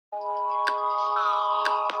Hey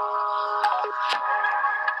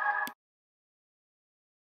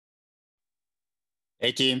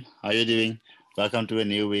team, how you doing? Welcome to a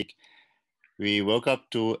new week. We woke up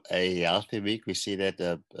to a healthy week. We see that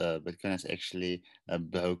Bitcoin has actually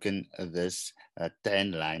broken this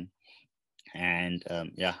trend line, and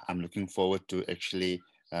yeah, I'm looking forward to actually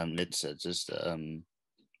let's just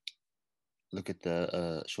look at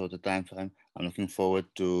the shorter time frame. I'm looking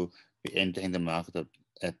forward to be entering the market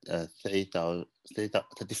at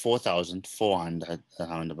 34,400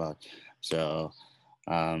 around about. So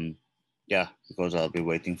yeah, because I'll be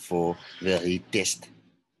waiting for the retest.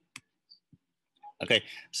 Okay,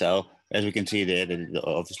 so as we can see there, that it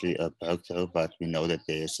obviously broke through, but we know that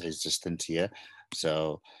there's resistance here.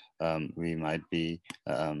 So we might be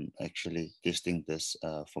actually testing this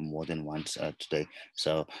for more than once today.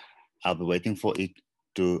 So I'll be waiting for it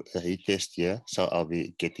to retest here. So I'll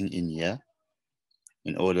be getting in here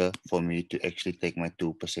in order for me to actually take my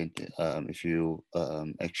 2%. If you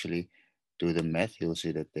actually do the math, you'll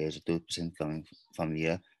see that there's a 2% coming from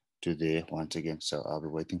here to there once again. So I'll be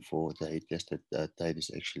waiting for the retest that trade is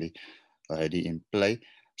actually already in play.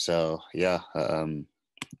 So yeah,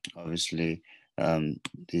 obviously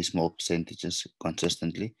these small percentages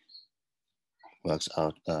consistently works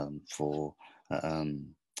out for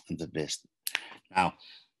the best. Now,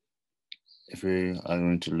 if we are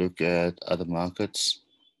going to look at other markets,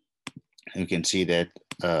 you can see that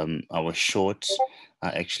our shorts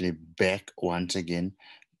are actually back once again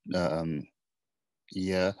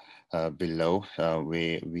here below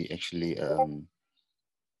where we actually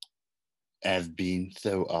have been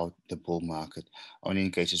throughout the bull market, only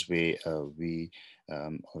in cases where we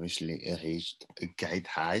obviously reached gate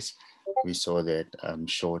highs. We saw that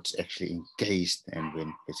shorts actually increased and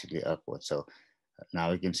went basically upwards. So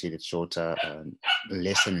now we can see that shorts are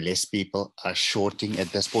less and less people are shorting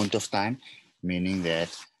at this point of time, meaning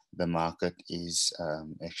that the market is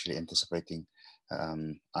actually anticipating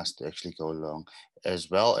us to actually go long.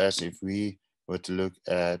 As well as if we were to look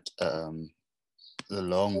at the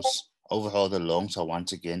longs, overall the longs are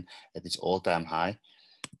once again at its all-time high.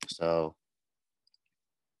 So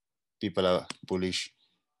people are bullish.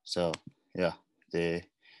 So yeah, we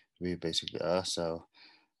basically are. So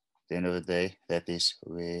at the end of the day, that is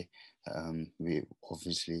where we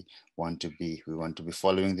obviously want to be. We want to be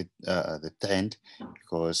following the trend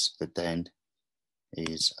because the trend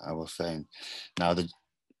is our friend. Now the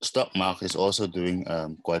stock market is also doing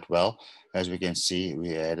quite well. As we can see,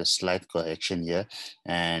 we had a slight correction here,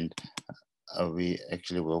 and we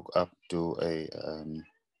actually woke up to a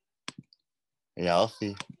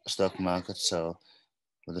healthy stock market. So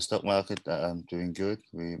with the stock market doing good,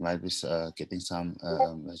 we might be getting some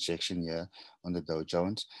rejection here on the Dow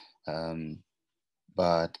Jones,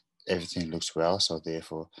 but everything looks well. So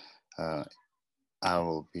therefore, I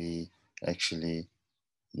will be actually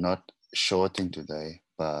not shorting today,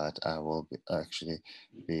 but I will actually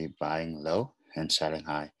be buying low and selling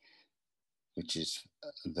high, which is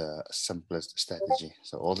the simplest strategy.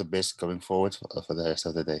 So all the best going forward for the rest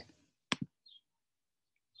of the day.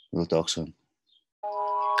 We'll talk soon.